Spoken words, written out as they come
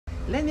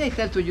let me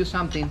tell to you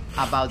something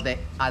about the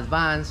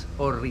advance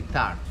or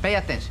retard. Pay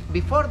attention.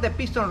 Before the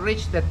piston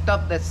reaches the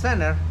top dead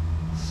center,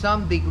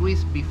 some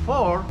degrees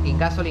before, in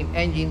gasoline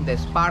engine, the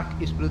spark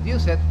is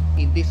produced.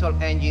 In diesel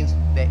engines,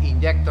 the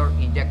injector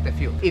injects the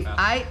fuel. If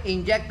I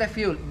inject the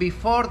fuel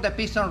before the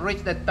piston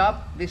reaches the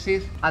top, this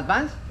is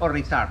advance or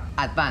retard?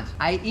 Advance.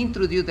 I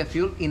introduce the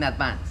fuel in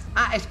advance.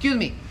 Excuse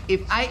me.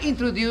 If I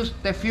introduce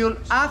the fuel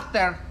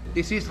after,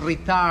 this is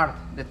retard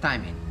the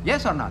timing.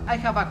 Yes or not? I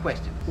have a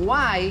question.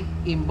 Why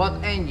in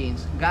both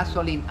engines,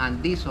 gasoline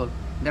and diesel,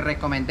 the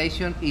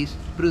recommendation is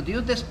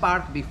produce the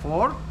spark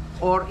before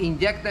or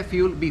inject the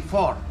fuel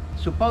before?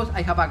 Suppose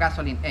I have a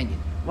gasoline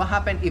engine. What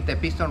happens if the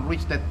piston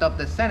reaches the top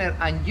the center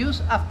and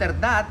just after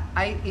that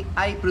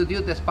I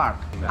produce the spark?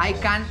 I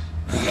can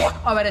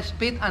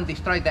overspeed and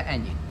destroy the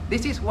engine.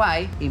 This is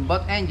why in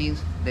both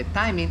engines the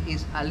timing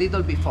is a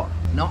little before,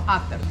 not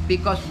after.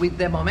 Because with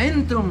the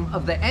momentum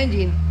of the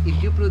engine,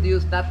 if you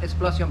produce that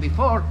explosion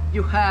before,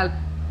 you help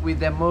with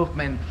the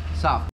movement soft.